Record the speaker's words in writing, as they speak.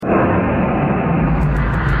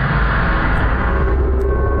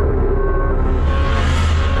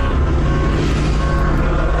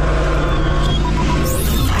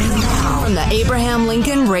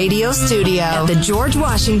radio studio at the George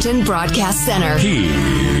Washington Broadcast Center.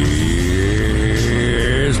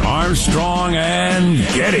 Here's Armstrong and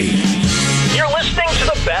Getty. You're listening to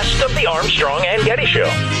the best of the Armstrong and Getty Show.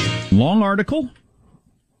 Long article,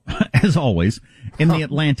 as always, in the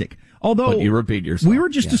Atlantic. Although you repeat yourself. We were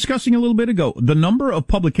just discussing a little bit ago the number of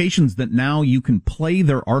publications that now you can play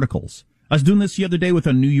their articles. I was doing this the other day with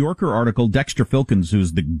a New Yorker article, Dexter Filkins,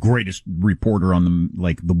 who's the greatest reporter on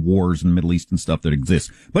the wars in the Middle East and stuff that exists.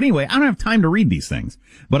 But anyway, I don't have time to read these things,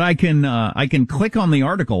 but I can click on the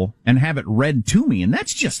article and have it read to me, and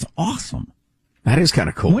that's just awesome. That is kind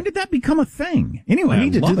of cool. When did that become a thing? Anyway, I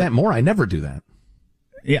need to do that more. I never do that.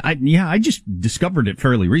 I just discovered it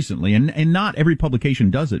fairly recently, and not every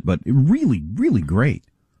publication does it, but really, really great.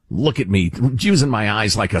 Look at me, using my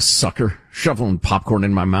eyes like a sucker, shoveling popcorn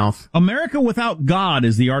in my mouth. America Without God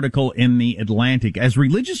is the article in the Atlantic. As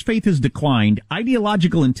religious faith has declined,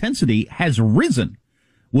 ideological intensity has risen.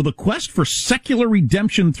 Will the quest for secular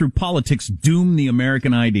redemption through politics doom the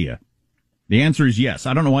American idea? The answer is yes.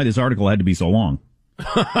 I don't know why this article had to be so long.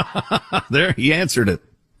 There, he answered it.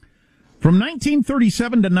 From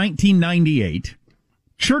 1937 to 1998,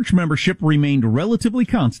 church membership remained relatively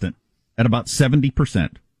constant at about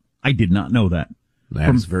 70%. I did not know that.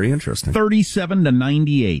 That is very interesting. 37 to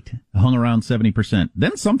 98, hung around 70%.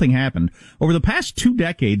 Then something happened. Over the past 2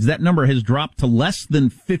 decades, that number has dropped to less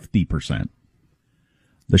than 50%.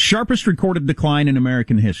 The sharpest recorded decline in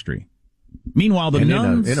American history. Meanwhile, the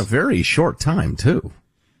nuns... In a very short time, too.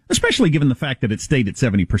 Especially given the fact that it stayed at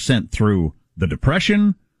 70% through the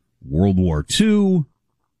Depression, World War II,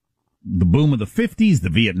 the boom of the 50s, the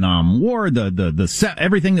Vietnam War,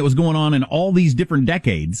 everything that was going on in all these different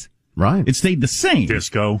decades. Right. It stayed the same.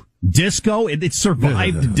 Disco. It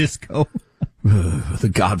survived disco. The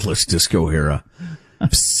godless disco era.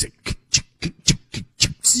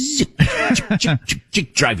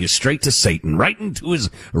 Drive you straight to Satan, right into his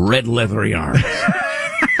red leathery arms.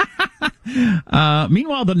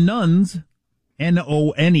 Meanwhile, the nuns,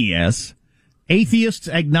 N-O-N-E-S, atheists,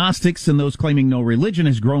 agnostics, and those claiming no religion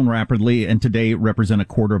has grown rapidly and today represent a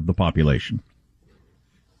quarter of the population.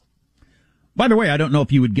 By the way, I don't know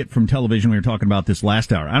if you would get from television, we were talking about this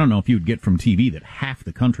last hour, I don't know if you would get from TV that half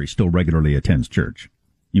the country still regularly attends church.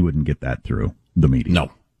 You wouldn't get that through the media.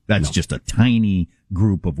 No. That's just a tiny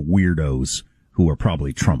group of weirdos who are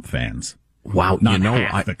probably Trump fans. Wow, Not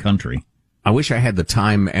half the country. I wish I had the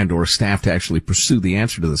time and or staff to actually pursue the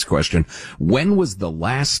answer to this question. When was the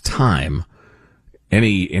last time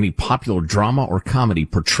any popular drama or comedy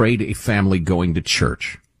portrayed a family going to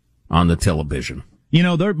church on the television? You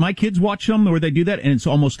know, my kids watch them where they do that, and it's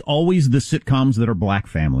almost always the sitcoms that are black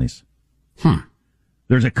families.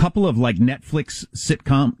 There's a couple of like Netflix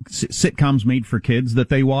sitcoms made for kids that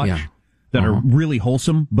they watch that are really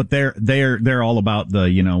wholesome, but they're all about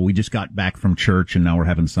the, we just got back from church and now we're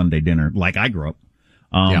having Sunday dinner, like I grew up.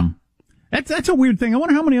 That's a weird thing. I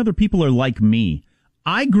wonder how many other people are like me.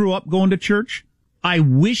 I grew up going to church. I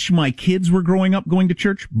wish my kids were growing up going to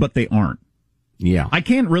church, but they aren't. Yeah. I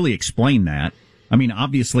can't really explain that. I mean,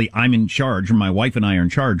 obviously I'm in charge, my wife and I are in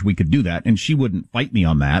charge. We could do that, and she wouldn't fight me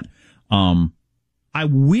on that. I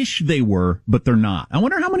wish they were, but they're not. I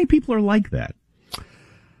wonder how many people are like that.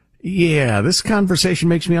 Yeah, this conversation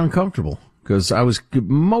makes me uncomfortable because I was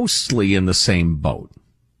mostly in the same boat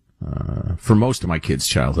for most of my kids'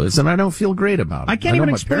 childhoods, and I don't feel great about it. I can't even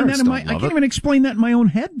explain that in my own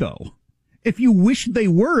head, though. If you wish they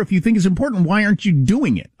were, if you think it's important, why aren't you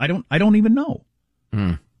doing it? I don't even know.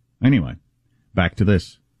 Anyway, back to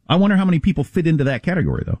this. I wonder how many people fit into that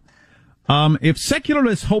category, though. If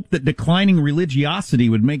secularists hope that declining religiosity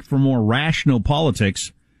would make for more rational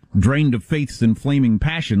politics, drained of faith's inflaming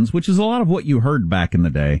passions, which is a lot of what you heard back in the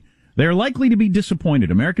day, they are likely to be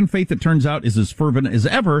disappointed. American faith, it turns out, is as fervent as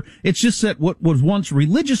ever. It's just that what was once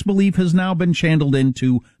religious belief has now been channeled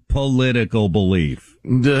into political belief.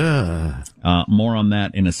 More on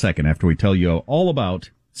that in a second after we tell you all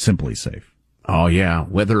about Simply Safe. Oh, yeah.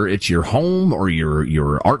 Whether it's your home or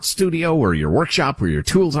your art studio or your workshop where your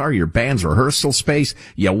tools are, your band's rehearsal space,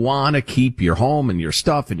 you want to keep your home and your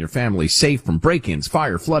stuff and your family safe from break-ins,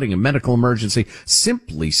 fire, flooding, and medical emergency.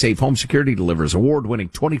 Simply Safe Home Security delivers award-winning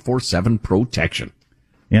 24/7 protection.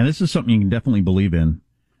 Yeah, this is something you can definitely believe in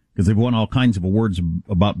because they've won all kinds of awards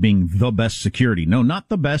about being the best security. No, not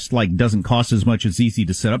the best, like doesn't cost as much, it's easy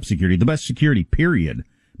to set up security. The best security, period.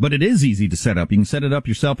 But it is easy to set up. You can set it up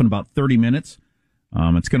yourself in about 30 minutes.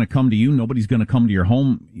 It's going to come to you. Nobody's going to come to your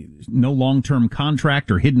home. No long-term contract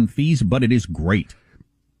or hidden fees, but it is great.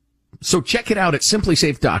 So check it out at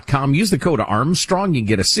simplysafe.com. Use the code Armstrong. You can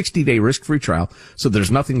get a 60-day risk-free trial, so there's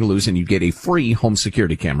nothing to lose, and you get a free home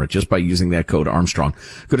security camera just by using that code Armstrong.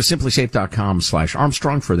 Go to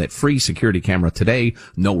simplysafe.com/Armstrong for that free security camera today.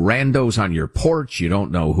 No randos on your porch. You don't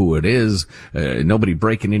know who it is. Nobody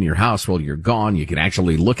breaking in your house while you're gone. You can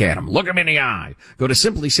actually look at them. Look them in the eye. Go to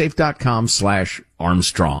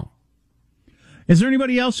simplysafe.com/Armstrong. Is there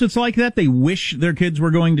anybody else that's like that? They wish their kids were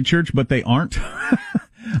going to church, but they aren't?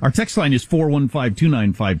 Our text line is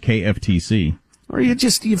 415-295-KFTC. Or you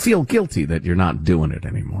feel guilty that you're not doing it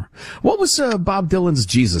anymore. What was Bob Dylan's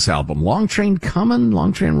Jesus album? Long Train Coming?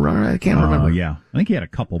 Long Train Runner? I can't remember. Yeah. I think he had a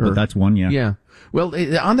couple, but that's one, yeah. Yeah. Well,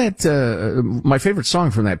 on that, my favorite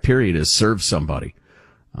song from that period is Serve Somebody.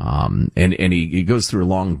 And he goes through a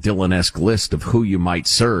long Dylan-esque list of who you might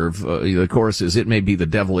serve. The chorus is, it may be the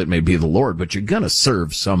devil, it may be the Lord, but you're gonna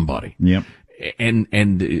serve somebody. Yep.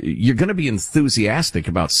 And you're going to be enthusiastic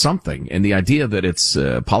about something. And the idea that it's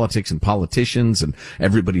politics and politicians and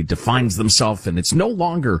everybody defines themselves, and it's no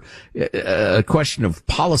longer a question of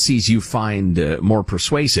policies you find more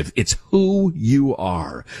persuasive. It's who you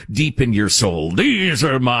are deep in your soul. These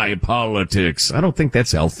are my politics. I don't think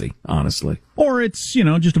that's healthy, honestly. Or it's,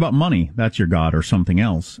 just about money. That's your God or something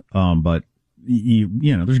else. But there's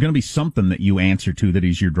going to be something that you answer to that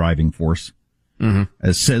is your driving force. Mm-hmm.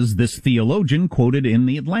 As says this theologian quoted in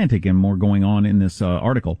The Atlantic, and more going on in this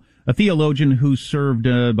article. A theologian who served,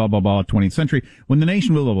 20th century, when the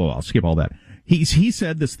nation, I'll skip all that. He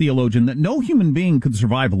said, this theologian, that no human being could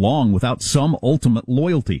survive long without some ultimate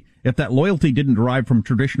loyalty. If that loyalty didn't derive from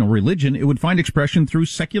traditional religion, it would find expression through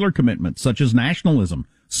secular commitments such as nationalism,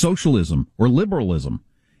 socialism, or liberalism.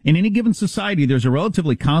 In any given society, there's a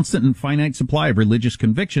relatively constant and finite supply of religious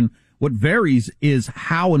conviction. What varies is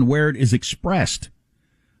how and where it is expressed.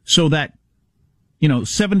 So that,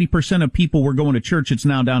 70% of people were going to church, it's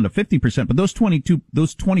now down to 50%, but those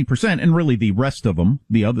 20%, and really the rest of them,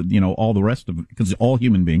 the other, all the rest of it, because all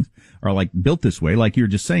human beings are built this way, like you were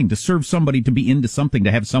just saying, to serve somebody, to be into something,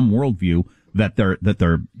 to have some worldview that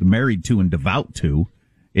they're married to and devout to.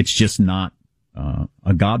 It's just not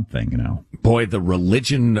a God thing, Boy, the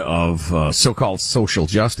religion of so-called social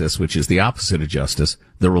justice, which is the opposite of justice,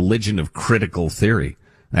 the religion of critical theory,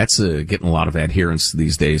 that's getting a lot of adherents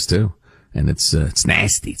these days too, and it's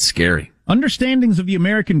nasty, it's scary. Understandings of the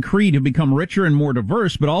American creed have become richer and more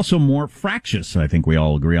diverse, but also more fractious. I think we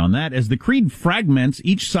all agree on that. As the creed fragments,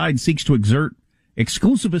 each side seeks to exert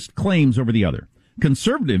exclusivist claims over the other.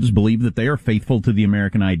 Conservatives believe that they are faithful to the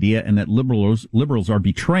American idea and that liberals are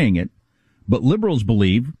betraying it. But liberals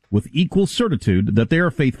believe, with equal certitude, that they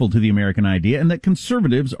are faithful to the American idea and that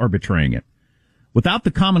conservatives are betraying it. Without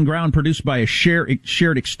the common ground produced by a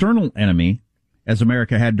shared external enemy, as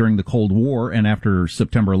America had during the Cold War and after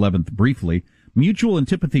September 11th briefly, mutual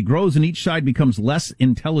antipathy grows and each side becomes less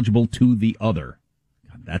intelligible to the other.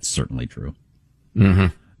 God, that's certainly true. Mm-hmm.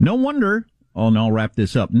 No wonder, and I'll wrap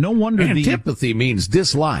this up, no wonder antipathy means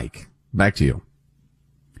dislike. Back to you.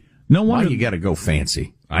 No wonder. Why you gotta go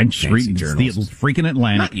fancy? I'm reading the freaking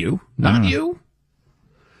Atlantic. Not you.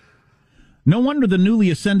 No wonder the newly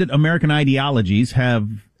ascended American ideologies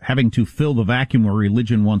having to fill the vacuum where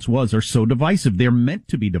religion once was are so divisive. They're meant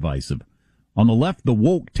to be divisive. On the left, the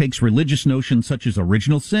woke takes religious notions such as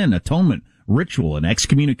original sin, atonement, ritual, and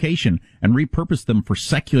excommunication and repurpose them for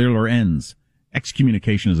secular ends.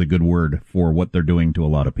 Excommunication is a good word for what they're doing to a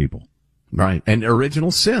lot of people. Right. And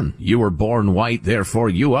original sin. You were born white, therefore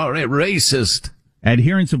you are a racist.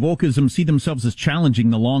 Adherents of wokeism see themselves as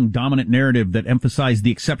challenging the long dominant narrative that emphasized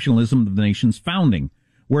the exceptionalism of the nation's founding.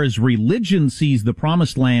 Whereas religion sees the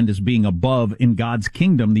promised land as being above in God's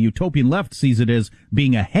kingdom, the utopian left sees it as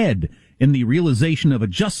being ahead in the realization of a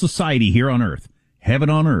just society here on earth.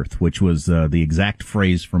 Heaven on earth, which was the exact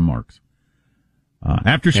phrase from Marx.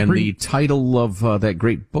 And the title of that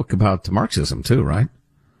great book about Marxism, too, right?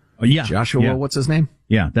 Yeah. Joshua, what's his name?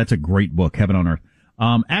 Yeah, that's a great book, Heaven on Earth.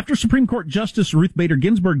 After Supreme Court Justice Ruth Bader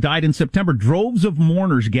Ginsburg died in September, droves of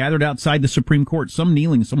mourners gathered outside the Supreme Court, some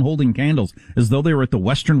kneeling, some holding candles, as though they were at the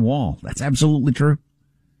Western Wall. That's absolutely true.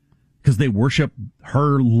 Because they worship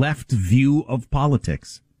her left view of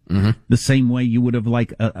politics. Mm-hmm. The same way you would have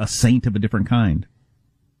a saint of a different kind.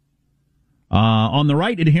 On the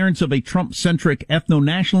right, adherents of a Trump-centric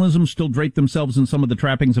ethno-nationalism still drape themselves in some of the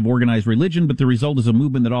trappings of organized religion, but the result is a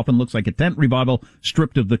movement that often looks like a tent revival,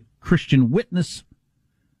 stripped of the Christian witness.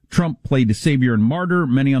 Trump played savior and martyr.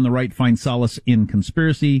 Many on the right find solace in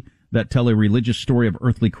conspiracy that tell a religious story of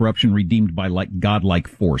earthly corruption redeemed by godlike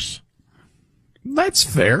force. That's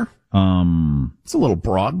fair. It's a little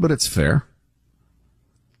broad, but it's fair.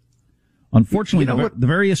 Unfortunately, the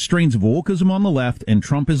various strains of wokeism on the left and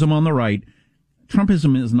Trumpism on the right.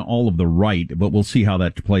 Trumpism isn't all of the right, but we'll see how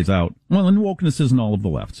that plays out. Well, and wokeness isn't all of the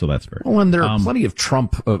left, so that's fair. Well, and there are plenty of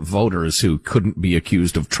Trump voters who couldn't be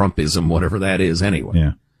accused of Trumpism, whatever that is, anyway.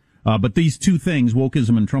 Yeah. But these two things,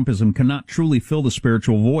 wokeism and Trumpism, cannot truly fill the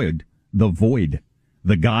spiritual void,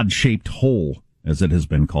 the God-shaped hole, as it has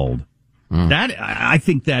been called. That, I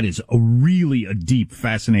think that is a deep,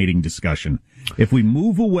 fascinating discussion. If we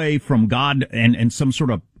move away from God and some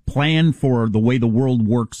sort of plan for the way the world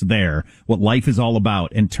works there, what life is all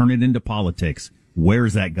about, and turn it into politics,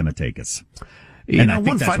 where's that going to take us? And I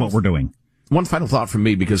think that's what we're doing. One final thought from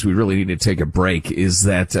me, because we really need to take a break, is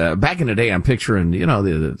that back in the day, I'm picturing, the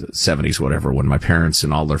 70s, whatever, when my parents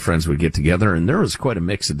and all their friends would get together, and there was quite a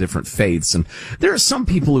mix of different faiths. And there are some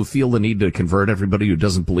people who feel the need to convert everybody who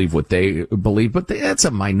doesn't believe what they believe, but that's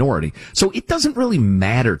a minority. So it doesn't really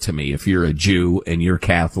matter to me if you're a Jew and you're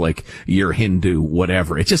Catholic, you're Hindu,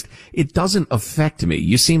 whatever. It doesn't affect me.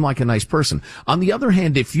 You seem like a nice person. On the other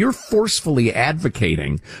hand, if you're forcefully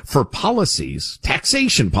advocating for policies,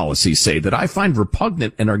 taxation policies, say, that I find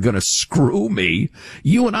repugnant and are going to screw me,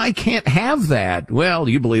 you and I can't have that. Well,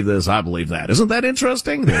 you believe this, I believe that. Isn't that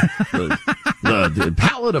interesting? The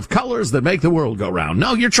palette of colors that make the world go round.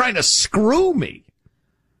 No, you're trying to screw me.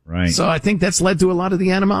 Right. So I think that's led to a lot of the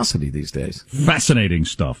animosity these days. Fascinating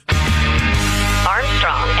stuff.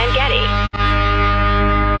 Armstrong and Getty.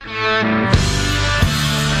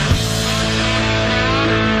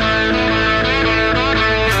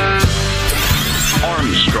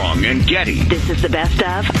 Armstrong and Getty. This is the best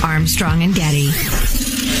of Armstrong and Getty.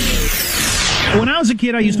 When I was a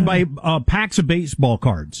kid, I used to buy packs of baseball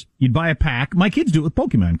cards. You'd buy a pack. My kids do it with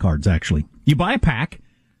Pokemon cards, actually. You buy a pack.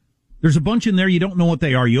 There's a bunch in there. You don't know what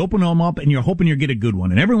they are. You open them up, and you're hoping you get a good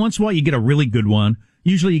one. And every once in a while, you get a really good one.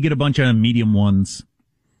 Usually, you get a bunch of medium ones.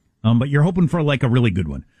 But you're hoping for, like, a really good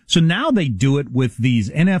one. So now they do it with these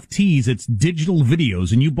NFTs. It's digital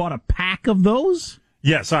videos. And you bought a pack of those?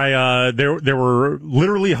 Yes, there were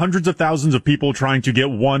literally hundreds of thousands of people trying to get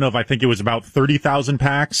one of, I think it was about 30,000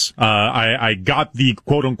 packs. I got the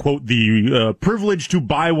quote unquote, privilege to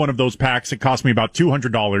buy one of those packs. It cost me about $200.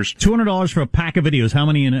 $200 for a pack of videos. How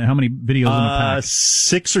many videos in a pack?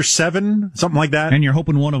 6 or 7, something like that. And you're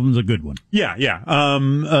hoping one of them's a good one. Yeah.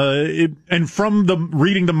 And from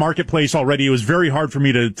reading the marketplace already, it was very hard for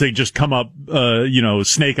me to just come up,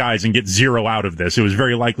 snake eyes and get zero out of this. It was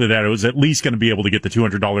very likely that it was at least going to be able to get the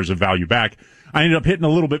 $200 of value back. I ended up hitting a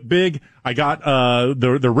little bit big. I got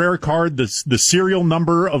the rare card, the serial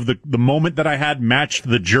number of the moment that I had matched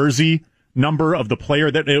the jersey number of the player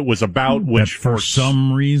that it was about, which for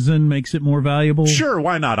some reason makes it more valuable. Sure,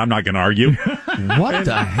 why not? I'm not going to argue. What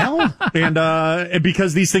the hell? And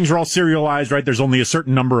because these things are all serialized, right? There's only a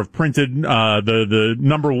certain number of printed. The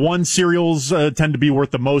number 1 serials tend to be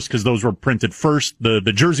worth the most because those were printed first. The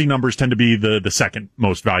jersey numbers tend to be the second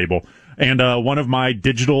most valuable. And one of my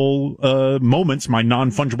digital moments, my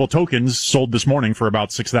non-fungible tokens, sold this morning for about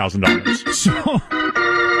 $6,000. So.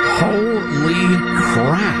 Holy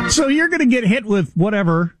crap. So you're going to get hit with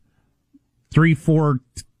whatever, 3, 4,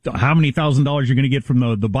 how many $1,000s you're going to get from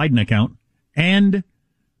the Biden account. And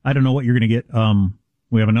I don't know what you're going to get.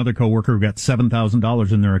 We have another coworker who got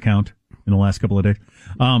 $7,000 in their account in the last couple of days.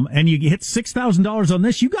 And you hit $6,000 on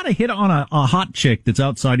this. You got to hit on a hot chick that's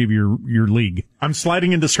outside of your league. I'm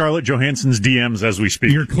sliding into Scarlett Johansson's DMs as we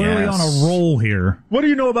speak. You're clearly on a roll here. What do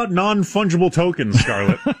you know about non-fungible tokens,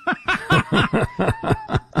 Scarlett?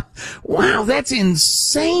 Wow, that's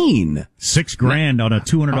insane. $6,000 on a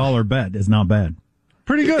 $200 bet is not bad.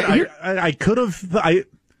 Pretty good. I could have.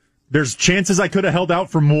 There's chances I could have held out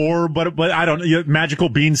for more, but I don't. Magical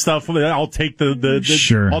bean stuff. I'll take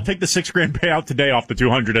sure. I'll take the $6,000 payout today off the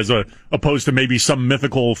 200 as opposed to maybe some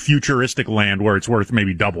mythical futuristic land where it's worth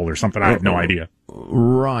maybe double or something. I have no idea.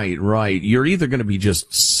 Right. You're either going to be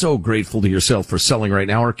just so grateful to yourself for selling right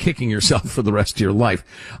now or kicking yourself for the rest of your life.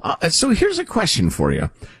 So here's a question for you.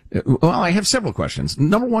 Well, I have several questions.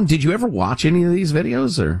 Number one, did you ever watch any of these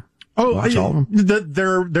videos or? Watch all of them?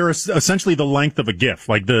 They're essentially the length of a GIF.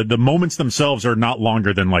 Like the moments themselves are not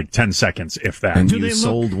longer than like 10 seconds, if that. And you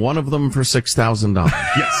sold one of them for $6,000.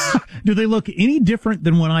 Yes. Do they look any different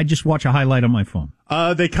than when I just watch a highlight on my phone?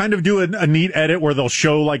 They kind of do a neat edit where they'll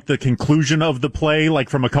show like the conclusion of the play, like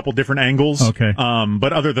from a couple different angles. Okay.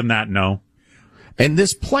 But other than that, no. And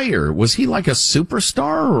this player, was he like a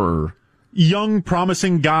superstar or? Young,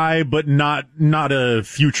 promising guy, but not a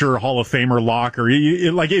future Hall of Famer lock. Or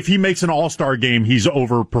like if he makes an All-Star game, he's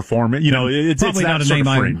overperforming. You know, it's probably that not a sort name.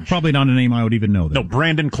 of fringe. Probably not a name I would even know. Then. No,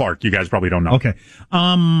 Brandon Clark. You guys probably don't know. Okay.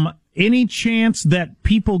 any chance that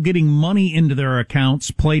people getting money into their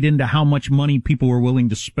accounts played into how much money people were willing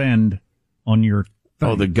to spend on your thing?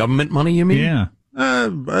 Oh, the government money, you mean? Yeah.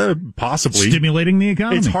 Possibly. Stimulating the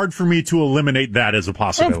economy. It's hard for me to eliminate that as a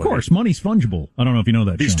possibility. Of course, money's fungible. I don't know if you know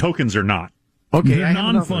that. These Sean. tokens are not. Okay, They're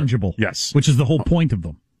non-fungible. Yes. Which is the whole point of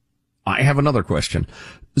them. I have another question.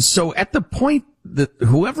 So at the point that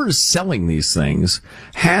whoever is selling these things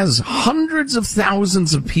has hundreds of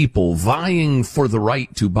thousands of people vying for the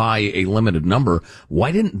right to buy a limited number,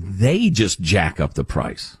 why didn't they just jack up the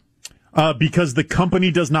price? Because the company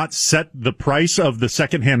does not set the price of the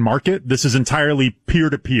secondhand market. This is entirely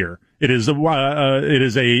peer-to-peer. It's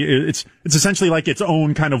essentially like its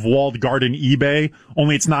own kind of walled garden eBay,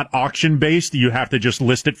 only it's not auction based. You have to just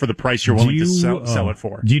list it for the price you're willing to sell it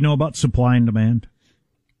for. Do you know about supply and demand?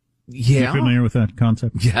 Yeah. You familiar with that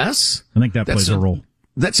concept? Yes. I think that plays a role.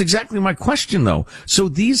 That's exactly my question, though. So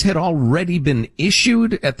these had already been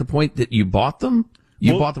issued at the point that you bought them?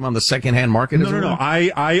 You bought them on the secondhand market? No.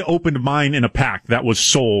 I opened mine in a pack that was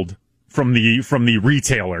sold from the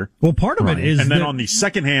retailer. Well, part of it is, and then on the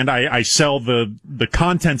second hand, I sell the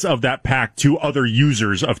contents of that pack to other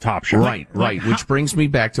users of Top Shot. Right. Which brings me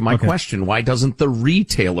back to my question: why doesn't the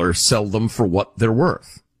retailer sell them for what they're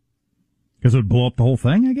worth? Because it would blow up the whole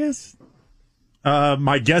thing, I guess.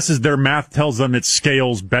 My guess is their math tells them it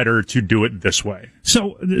scales better to do it this way.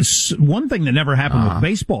 So one thing that never happened with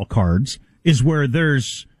baseball cards is where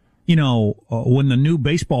there's, when the new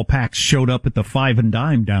baseball packs showed up at the 5 and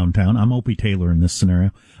Dime downtown, I'm Opie Taylor in this scenario.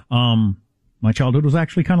 My childhood was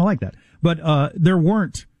actually kind of like that. But there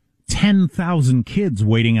weren't 10,000 kids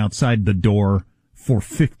waiting outside the door for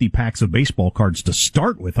 50 packs of baseball cards to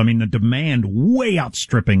start with. I mean, the demand way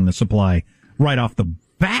outstripping the supply right off the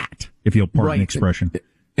bat, if you'll pardon the expression.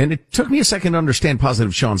 And it took me a second to understand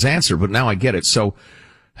Positive Sean's answer, but now I get it. So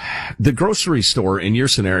the grocery store in your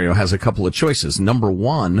scenario has a couple of choices. Number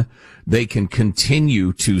one, they can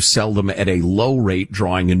continue to sell them at a low rate,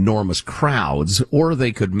 drawing enormous crowds, or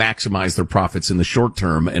they could maximize their profits in the short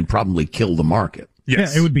term and probably kill the market.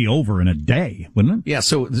 Yes. Yeah, it would be over in a day, wouldn't it? Yeah,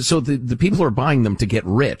 so the people are buying them to get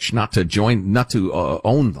rich, not to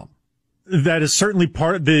own them. That is certainly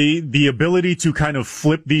part of the ability to kind of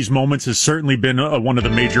flip these moments has certainly been one of the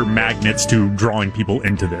major magnets to drawing people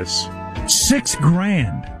into this.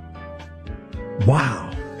 $6,000.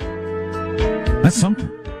 Wow. That's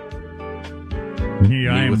something.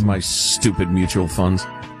 Yeah, Me with my stupid mutual funds.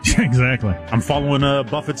 Exactly. I'm following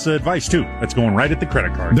Buffett's advice too. That's going right at the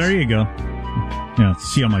credit cards. There you go. Yeah,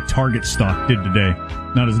 see how my Target stock did today.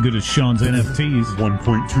 Not as good as Sean's NFTs.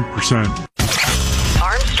 1.2%.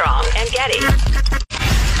 Armstrong and Getty.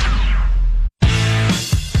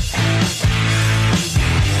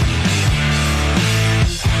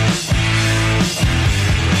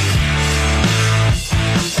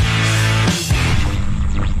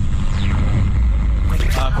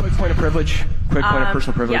 Quick point of privilege. Quick point of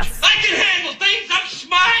personal privilege. Yes. I can handle things. I'm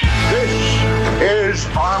smart. This is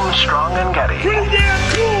Armstrong and Getty. pretty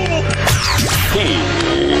damn cool.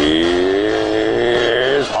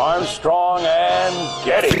 Here's Armstrong and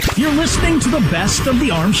Getty. You're listening to the best of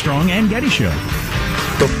the Armstrong and Getty Show.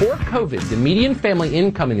 Before COVID, the median family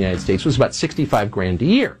income in the United States was about $65,000 a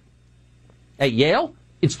year. At Yale,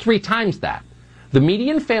 it's 3 times that. The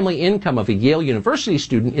median family income of a Yale University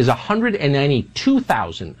student is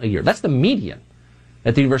 $192,000 a year. That's the median.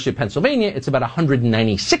 At the University of Pennsylvania, it's about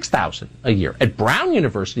 $196,000 a year. At Brown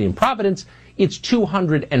University in Providence, it's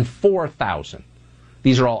 $204,000.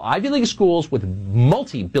 These are all Ivy League schools with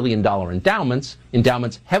multi-billion-dollar endowments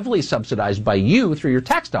heavily subsidized by you through your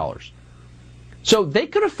tax dollars. So they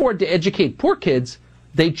could afford to educate poor kids,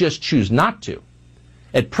 they just choose not to.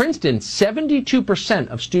 At Princeton, 72%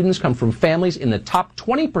 of students come from families in the top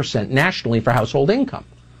 20% nationally for household income.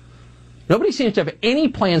 Nobody seems to have any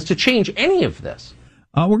plans to change any of this.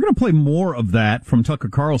 We're going to play more of that from Tucker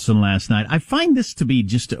Carlson last night. I find this to be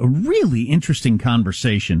just a really interesting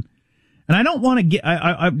conversation. And I don't want to get,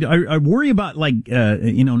 I worry about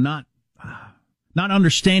not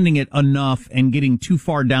understanding it enough and getting too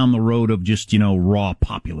far down the road of just, raw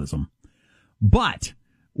populism. But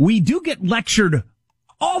we do get lectured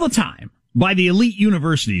all the time by the elite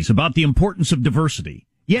universities about the importance of diversity.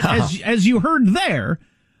 Yet, as you heard there,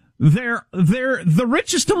 they're the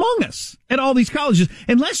richest among us at all these colleges.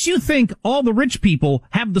 Unless you think all the rich people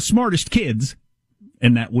have the smartest kids,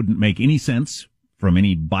 and that wouldn't make any sense from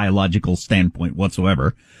any biological standpoint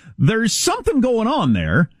whatsoever, there's something going on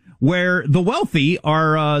there where the wealthy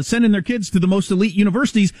are sending their kids to the most elite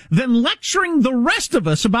universities, then lecturing the rest of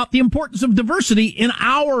us about the importance of diversity in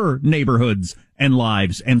our neighborhoods and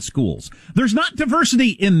lives and schools. There's not diversity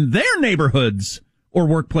in their neighborhoods or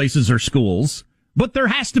workplaces or schools, but there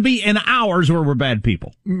has to be in ours where we're bad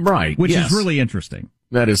people. Right. Which yes. is really interesting.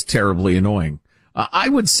 That is terribly annoying. I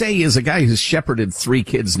would say, as a guy who's shepherded 3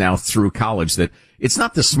 kids now through college, that it's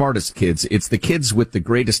not the smartest kids, it's the kids with the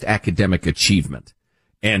greatest academic achievement.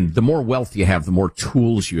 And the more wealth you have, the more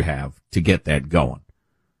tools you have to get that going.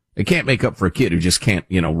 It can't make up for a kid who just can't,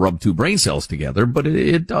 rub 2 brain cells together, but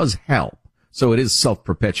it does help. So it is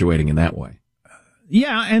self-perpetuating in that way.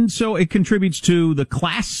 Yeah, and so it contributes to the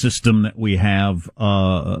class system that we have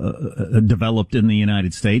developed in the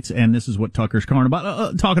United States, and this is what Tucker's talking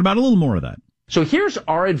about a little more of that. So here's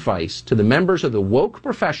our advice to the members of the woke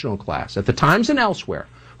professional class at the Times and elsewhere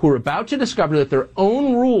who are about to discover that their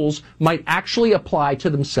own rules might actually apply to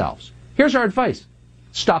themselves. Here's our advice.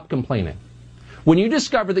 Stop complaining. When you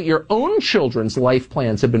discover that your own children's life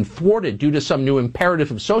plans have been thwarted due to some new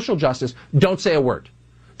imperative of social justice, don't say a word.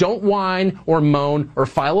 Don't whine or moan or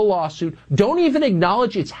file a lawsuit. Don't even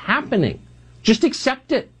acknowledge it's happening. Just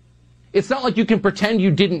accept it. It's not like you can pretend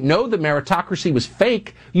you didn't know the meritocracy was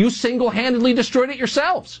fake. You single-handedly destroyed it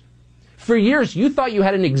yourselves. For years, you thought you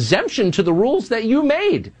had an exemption to the rules that you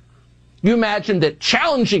made. You imagined that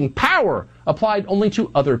challenging power applied only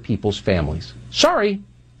to other people's families. Sorry,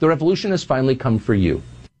 the revolution has finally come for you.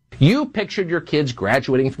 You pictured your kids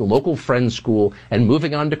graduating from the local friends school and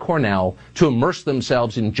moving on to Cornell to immerse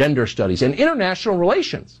themselves in gender studies and international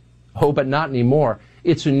relations. Oh, but not anymore.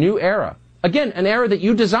 It's a new era. Again, an era that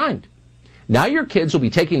you designed. Now your kids will be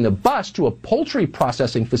taking the bus to a poultry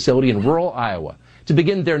processing facility in rural Iowa to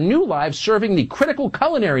begin their new lives serving the critical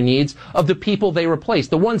culinary needs of the people they replaced,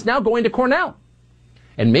 the ones now going to Cornell.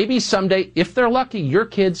 And maybe someday, if they're lucky, your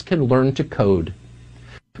kids can learn to code.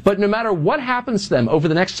 But no matter what happens to them over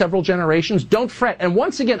the next several generations, don't fret. And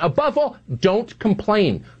once again, above all, don't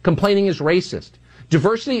complain. Complaining is racist.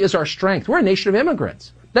 Diversity is our strength. We're a nation of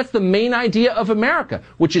immigrants. That's the main idea of America,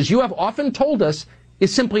 which, as you have often told us,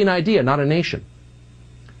 is simply an idea, not a nation.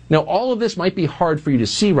 Now, all of this might be hard for you to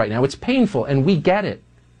see right now. It's painful, and we get it.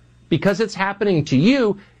 Because it's happening to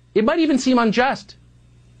you, it might even seem unjust.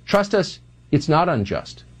 Trust us, it's not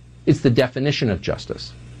unjust. It's the definition of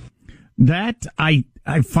justice. That, I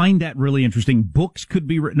find that really interesting. Books could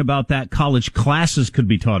be written about that. College classes could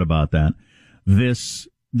be taught about that. This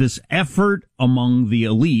effort among the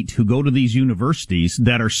elite who go to these universities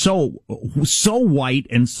that are so white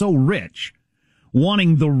and so rich,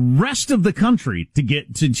 wanting the rest of the country to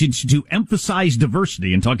get to emphasize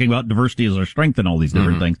diversity and talking about diversity as our strength and all these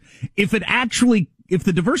different things. If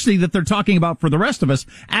the diversity that they're talking about for the rest of us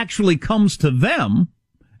actually comes to them,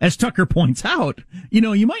 as Tucker points out,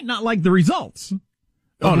 you might not like the results.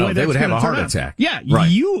 Oh no, they would have a heart attack. Yeah, right.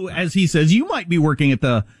 You, as he says, you might be working at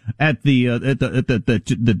the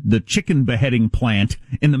chicken beheading plant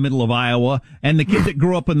in the middle of Iowa, and the kid that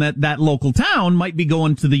grew up in that local town might be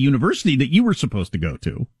going to the university that you were supposed to go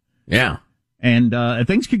to. Yeah. And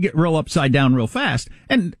things could get real upside down real fast.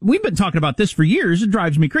 And we've been talking about this for years. It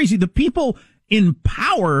drives me crazy. The people in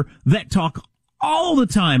power that talk all the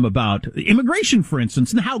time about immigration, for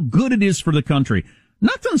instance, and how good it is for the country.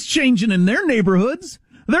 Nothing's changing in their neighborhoods.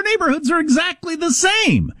 Their neighborhoods are exactly the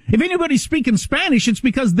same. If anybody's speaking Spanish, it's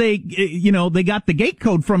because they got the gate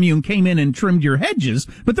code from you and came in and trimmed your hedges,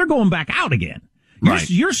 but they're going back out again. Right.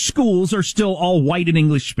 Your schools are still all white and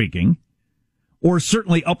English speaking, or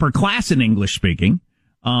certainly upper class and English speaking,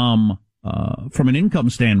 from an income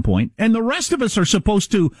standpoint. And the rest of us are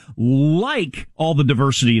supposed to like all the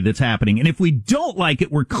diversity that's happening. And if we don't like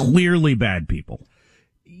it, we're clearly bad people.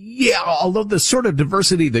 Yeah, although the sort of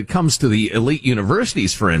diversity that comes to the elite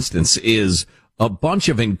universities, for instance, is a bunch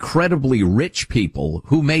of incredibly rich people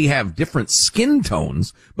who may have different skin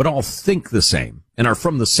tones, but all think the same and are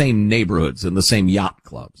from the same neighborhoods and the same yacht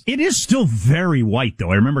clubs. It is still very white,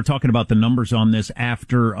 though. I remember talking about the numbers on this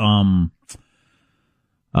after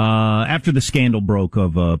the scandal broke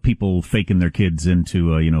of people faking their kids into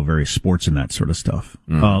various sports and that sort of stuff.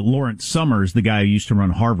 Lawrence Summers, the guy who used to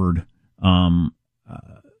run Harvard,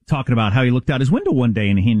 talking about how he looked out his window one day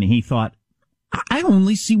and he thought, I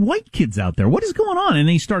only see white kids out there. What is going on? And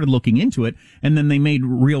he started looking into it, and then they made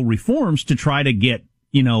real reforms to try to get,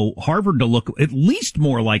 Harvard to look at least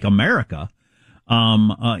more like America,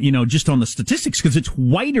 just on the statistics, because it's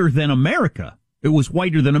whiter than America. It was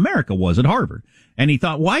whiter than America was at Harvard. And he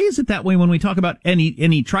thought, why is it that way when we talk about, and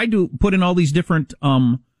he tried to put in all these different,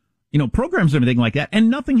 programs and everything like that, and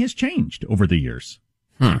nothing has changed over the years.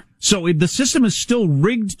 So the system is still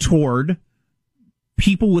rigged toward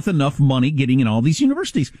people with enough money getting in all these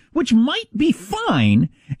universities, which might be fine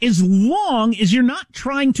as long as you're not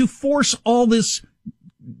trying to force all this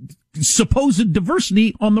supposed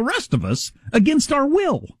diversity on the rest of us against our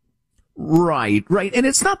will. Right. And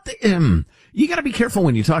it's not you got to be careful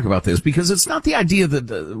when you talk about this, because it's not the idea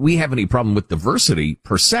that we have any problem with diversity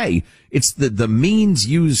per se. It's the means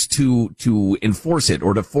used to enforce it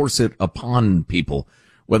or to force it upon people,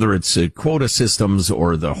 whether it's quota systems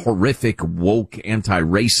or the horrific woke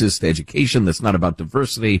anti-racist education that's not about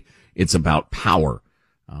diversity. It's about power.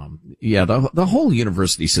 The whole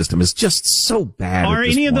university system is just so bad. Are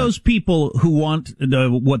any of those people who want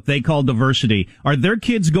what they call diversity, are their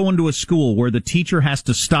kids going to a school where the teacher has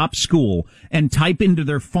to stop school and type into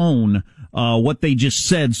their phone what they just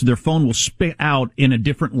said, so their phone will spit out in a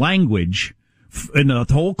different language, and the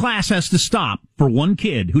whole class has to stop for one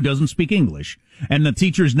kid who doesn't speak English, and the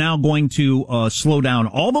teacher's now going to slow down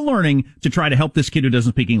all the learning to try to help this kid who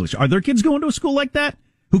doesn't speak English? Are their kids going to a school like that?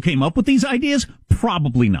 Who came up with these ideas?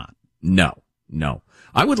 Probably not. No.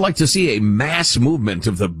 I would like to see a mass movement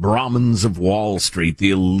of the Brahmins of Wall Street,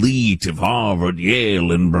 the elite of Harvard, Yale,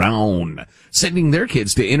 and Brown, sending their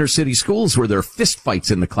kids to inner city schools where there are fistfights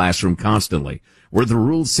in the classroom constantly, where the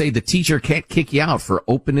rules say the teacher can't kick you out for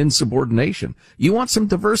open insubordination. You want some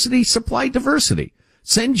diversity? Supply diversity.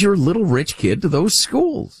 Send your little rich kid to those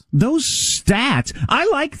schools. Those stats. I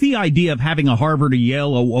like the idea of having a Harvard or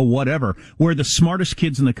Yale or whatever, where the smartest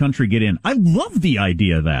kids in the country get in. I love the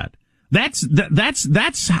idea of that.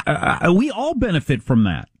 We all benefit from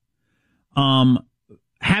that.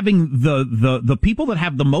 Having the people that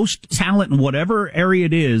have the most talent in whatever area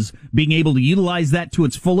it is, being able to utilize that to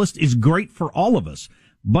its fullest is great for all of us.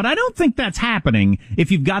 But I don't think that's happening if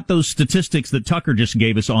you've got those statistics that Tucker just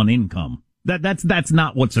gave us on income. That's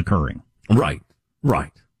not what's occurring. Right.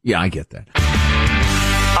 Yeah, I get that.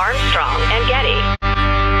 Armstrong and Getty.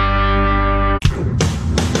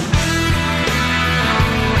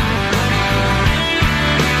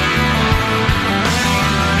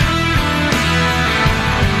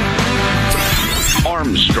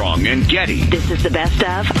 Armstrong and Getty. This is the best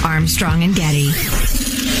of Armstrong and Getty.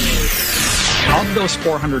 Of those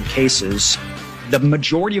 400 cases, the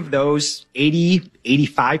majority of those, 80,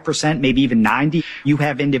 85%, maybe even 90, you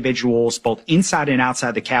have individuals both inside and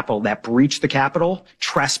outside the Capitol that breached the Capitol,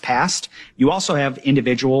 trespassed. You also have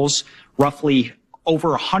individuals, roughly over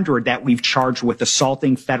 100, that we've charged with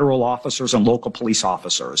assaulting federal officers and local police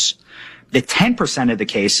officers. The 10% of the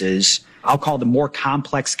cases, I'll call them more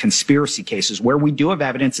complex conspiracy cases, where we do have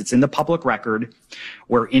evidence, it's in the public record,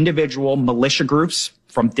 where individual militia groups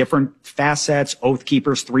from different facets, Oath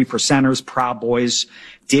Keepers, Three Percenters, Proud Boys,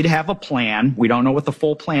 did have a plan. We don't know what the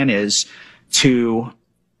full plan is, to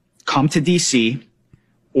come to D.C.,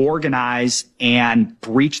 organize, and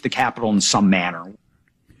breach the Capitol in some manner.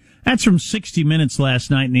 That's from 60 Minutes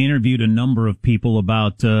last night, and they interviewed a number of people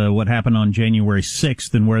about what happened on January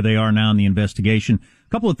 6th and where they are now in the investigation. A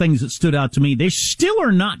couple of things that stood out to me. They still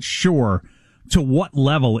are not sure to what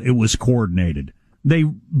level it was coordinated. They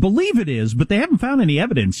believe it is, but they haven't found any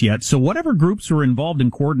evidence yet. So whatever groups were involved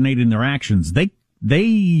in coordinating their actions, they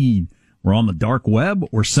were on the dark web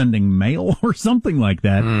or sending mail or something like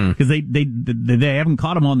that, because they haven't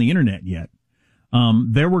caught them on the internet yet.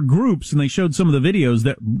 There were groups, and they showed some of the videos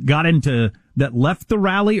that left the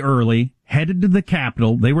rally early, headed to the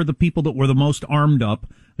Capitol. They were the people that were the most armed up.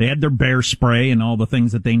 They had their bear spray and all the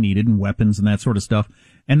things that they needed, and weapons and that sort of stuff.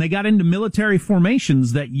 And they got into military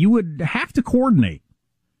formations that you would have to coordinate.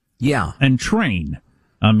 Yeah. And train.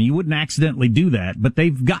 You wouldn't accidentally do that, but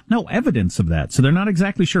they've got no evidence of that. So they're not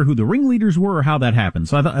exactly sure who the ringleaders were or how that happened.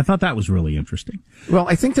 So I thought that was really interesting. Well,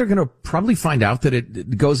 I think they're going to probably find out that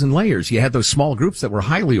it goes in layers. You had those small groups that were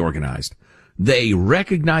highly organized. They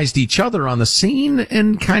recognized each other on the scene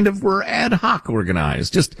and kind of were ad hoc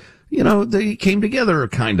organized. Just, they came together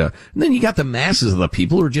kind of. And then you got the masses of the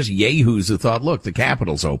people who are just yahoos who thought, look, the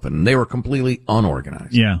Capitol's open. And they were completely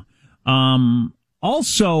unorganized. Yeah.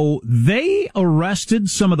 Also, they arrested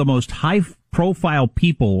some of the most high-profile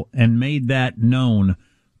people and made that known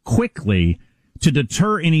quickly to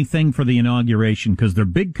deter anything for the inauguration, because their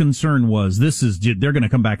big concern was they're going to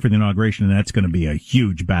come back for the inauguration, and that's going to be a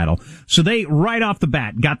huge battle. So they, right off the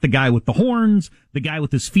bat, got the guy with the horns, the guy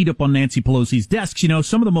with his feet up on Nancy Pelosi's desks.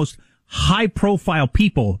 Some of the most high-profile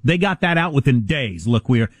people, they got that out within days.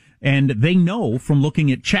 And they know from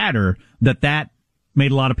looking at chatter that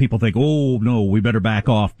made a lot of people think, oh, no, we better back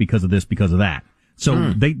off because of this, because of that.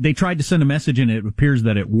 So they tried to send a message, and it appears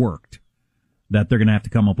that it worked, that they're going to have to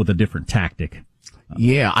come up with a different tactic.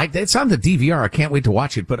 Yeah, it's on the DVR. I can't wait to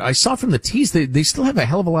watch it. But I saw from the tease, they still have a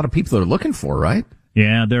hell of a lot of people they're looking for, right?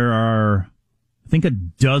 Yeah, there are, I think, a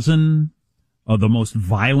dozen of the most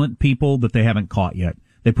violent people that they haven't caught yet.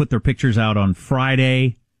 They put their pictures out on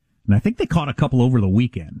Friday, and I think they caught a couple over the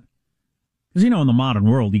weekend. Because, in the modern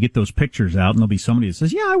world, you get those pictures out and there'll be somebody that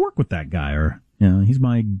says, yeah, I work with that guy, or, he's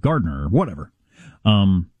my gardener, or whatever.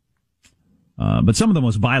 But some of the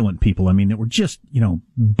most violent people, that were just,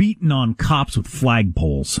 beating on cops with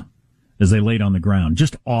flagpoles as they laid on the ground.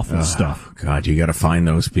 Just awful stuff. God, you got to find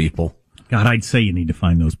those people. God, I'd say you need to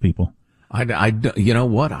find those people. You know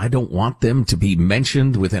what? I don't want them to be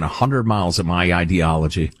mentioned within 100 miles of my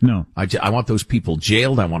ideology. No. I want those people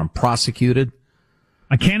jailed. I want them prosecuted.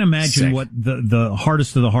 I can't imagine what the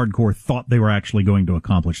hardest of the hardcore thought they were actually going to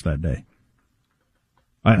accomplish that day.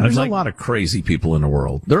 There's a lot of crazy people in the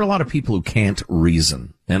world. There are a lot of people who can't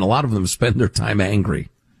reason, and a lot of them spend their time angry.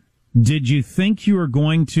 Did you think you were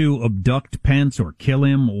going to abduct Pence or kill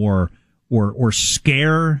him or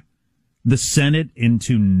scare the Senate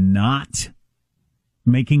into not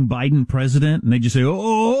making Biden president? And they just say,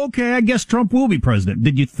 oh, okay, I guess Trump will be president.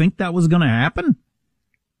 Did you think that was going to happen?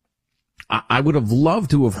 I would have loved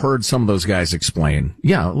to have heard some of those guys explain.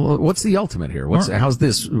 Yeah, what's the ultimate here? What's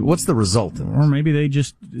the result? Or maybe they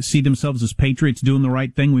just see themselves as patriots doing the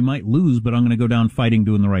right thing. We might lose, but I'm going to go down fighting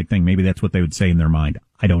doing the right thing. Maybe that's what they would say in their mind.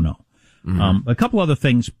 I don't know. Mm-hmm. A couple other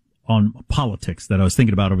things on politics that I was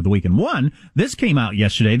thinking about over the weekend. One, this came out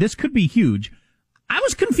yesterday. This could be huge. I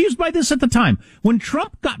was confused by this at the time. When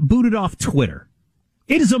Trump got booted off Twitter,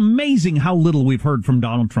 it is amazing how little we've heard from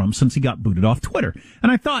Donald Trump since he got booted off Twitter. And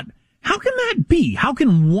I thought, how can that be? How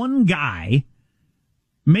can one guy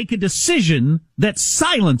make a decision that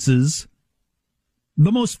silences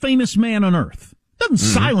the most famous man on earth? Doesn't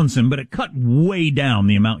silence him, but it cut way down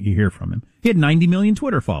the amount you hear from him. He had 90 million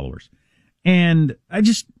Twitter followers. And I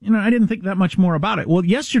just, I didn't think that much more about it. Well,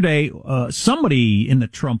 yesterday, somebody in the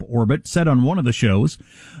Trump orbit said on one of the shows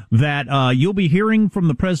that you'll be hearing from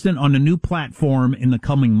the president on a new platform in the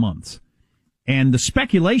coming months. And the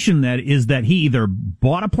speculation is that he either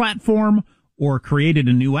bought a platform or created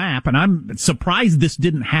a new app. And I'm surprised this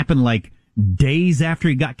didn't happen like days after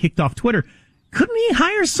he got kicked off Twitter. Couldn't he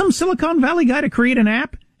hire some Silicon Valley guy to create an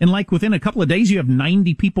app? And within a couple of days, you have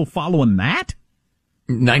 90 people following that?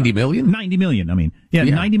 90 million? 90 million. Yeah.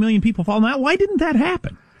 90 million people following that. Why didn't that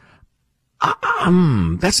happen?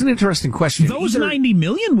 That's an interesting question. Those 90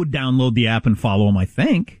 million would download the app and follow him, I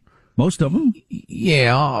think. Most of them.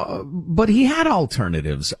 Yeah, but he had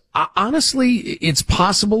alternatives. Honestly, it's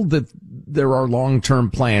possible that there are long-term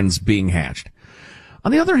plans being hatched.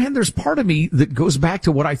 On the other hand, there's part of me that goes back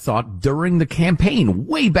to what I thought during the campaign,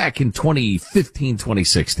 way back in 2015,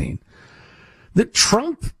 2016, that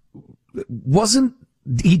Trump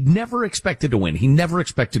he'd never expected to win. He never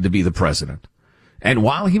expected to be the president. And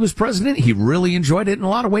while he was president, he really enjoyed it in a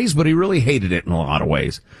lot of ways, but he really hated it in a lot of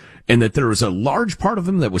ways. And that there was a large part of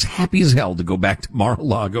him that was happy as hell to go back to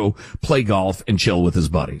Mar-a-Lago, play golf, and chill with his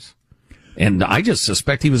buddies. And I just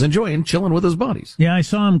suspect he was enjoying chilling with his buddies. Yeah, I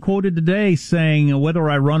saw him quoted today saying, whether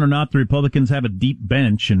I run or not, the Republicans have a deep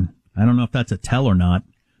bench. And I don't know if that's a tell or not.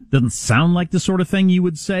 Doesn't sound like the sort of thing you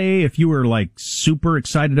would say if you were super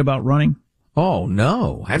excited about running. Oh,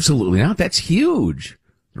 no, absolutely not. That's huge.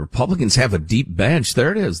 The Republicans have a deep bench.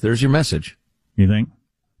 There it is. There's your message. You think?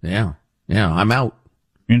 Yeah, I'm out.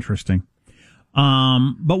 Interesting.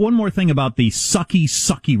 But one more thing about the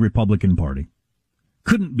sucky Republican Party.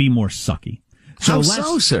 Couldn't be more sucky. How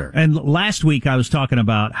so, sir? And last week I was talking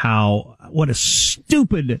about what a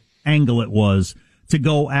stupid angle it was to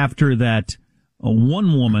go after that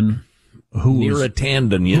one woman who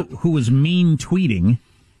was mean tweeting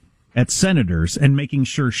at senators and making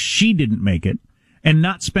sure she didn't make it, and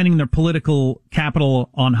not spending their political capital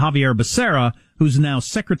on Javier Becerra, who's now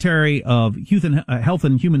Secretary of Health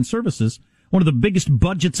and Human Services, one of the biggest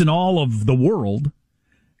budgets in all of the world.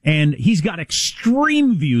 And he's got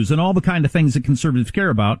extreme views on all the kind of things that conservatives care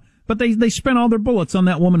about, but they spent all their bullets on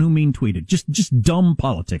that woman who mean tweeted. Just dumb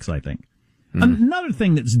politics, I think. Another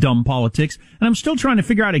thing that's dumb politics, and I'm still trying to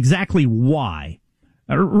figure out exactly why.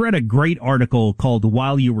 I read a great article called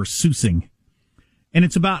While You Were Sousing. And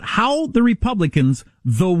it's about how the Republicans,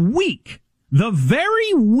 the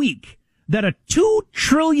very week that a $2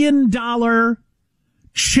 trillion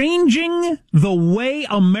changing the way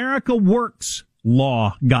America works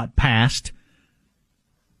law got passed,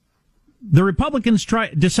 the Republicans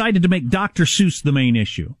decided to make Dr. Seuss the main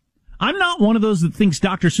issue. I'm not one of those that thinks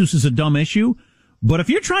Dr. Seuss is a dumb issue, but if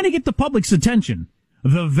you're trying to get the public's attention,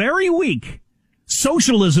 the very week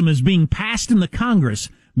socialism is being passed in the Congress,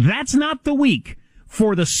 that's not the week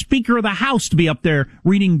for the Speaker of the House to be up there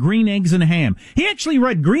reading Green Eggs and Ham. He actually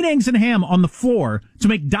read Green Eggs and Ham on the floor to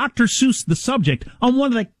make Dr. Seuss the subject on one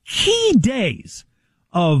of the key days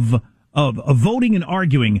of voting and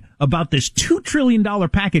arguing about this $2 trillion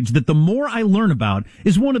package that the more I learn about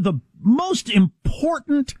is one of the most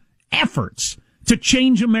important efforts to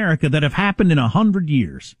change America that have happened in 100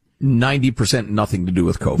 years. 90% nothing to do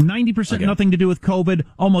with COVID. 90% nothing to do with COVID,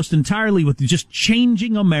 almost entirely with just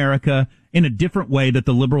changing America in a different way that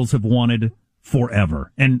the liberals have wanted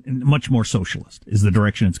forever, and much more socialist is the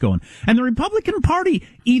direction it's going. And the Republican Party,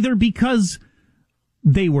 either because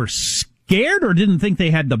they were scared or didn't think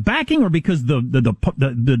they had the backing, or because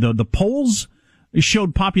the polls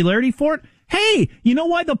showed popularity for it. Hey, you know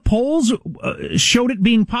why the polls showed it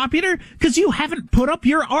being popular? Because you haven't put up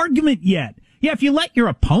your argument yet. Yeah, if you let your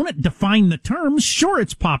opponent define the terms, sure,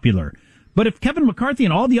 it's popular. But if Kevin McCarthy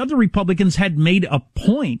and all the other Republicans had made a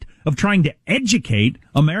point of trying to educate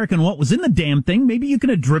America on what was in the damn thing, maybe you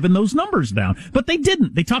could have driven those numbers down. But they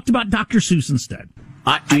didn't. They talked about Dr. Seuss instead.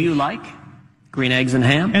 Do you like green eggs and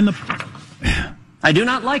ham? And I do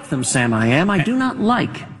not like them, Sam. I do not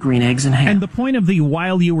like green eggs and ham. And the point of the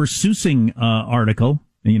While You Were Seussing article,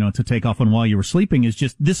 to take off on While You Were Sleeping, is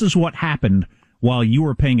just this is what happened while you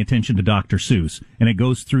were paying attention to Dr. Seuss. And it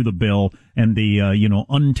goes through the bill and the,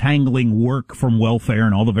 untangling work from welfare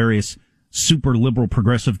and all the various super liberal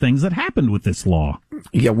progressive things that happened with this law.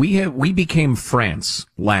 Yeah, we became France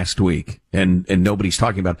last week, and nobody's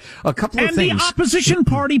talking about a couple of things. And the opposition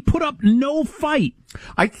party put up no fight.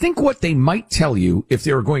 I think what they might tell you, if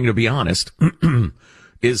they were going to be honest,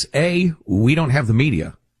 is A, we don't have the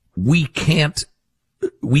media. We can't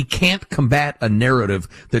combat a narrative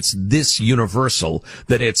that's this universal,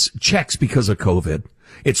 that it's checks because of COVID.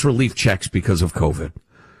 It's relief checks because of COVID.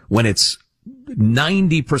 When it's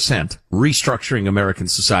 90% restructuring American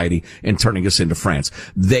society and turning us into France.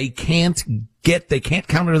 They can't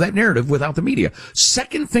counter that narrative without the media.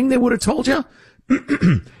 Second thing they would have told you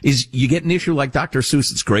is you get an issue like Dr.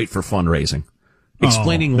 Seuss. It's great for fundraising.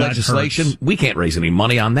 Explaining legislation. Hurts. We can't raise any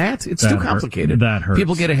money on that. It's too complicated. That hurts.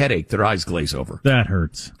 People get a headache. Their eyes glaze over. That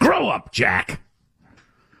hurts. Grow up, Jack.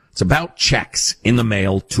 It's about checks in the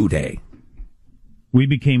mail today. We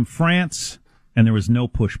became France, and there was no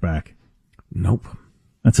pushback. Nope.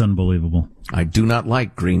 That's unbelievable. I do not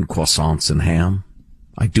like green croissants and ham.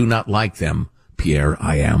 I do not like them, Pierre.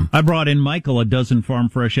 I am. I brought in Michael a dozen farm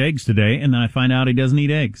fresh eggs today, and then I find out he doesn't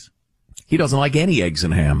eat eggs. He doesn't like any eggs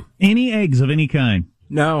and ham. Any eggs of any kind?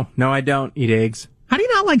 No, I don't eat eggs. How do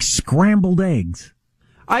you not like scrambled eggs?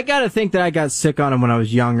 I gotta think that I got sick on them when I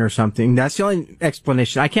was young or something. That's the only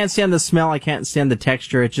explanation. I can't stand the smell. I can't stand the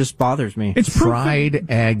texture. It just bothers me. It's fried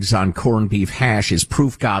eggs on corned beef hash is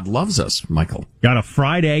proof God loves us, Michael. Got a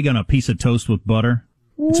fried egg on a piece of toast with butter?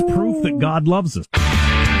 It's proof that God loves us.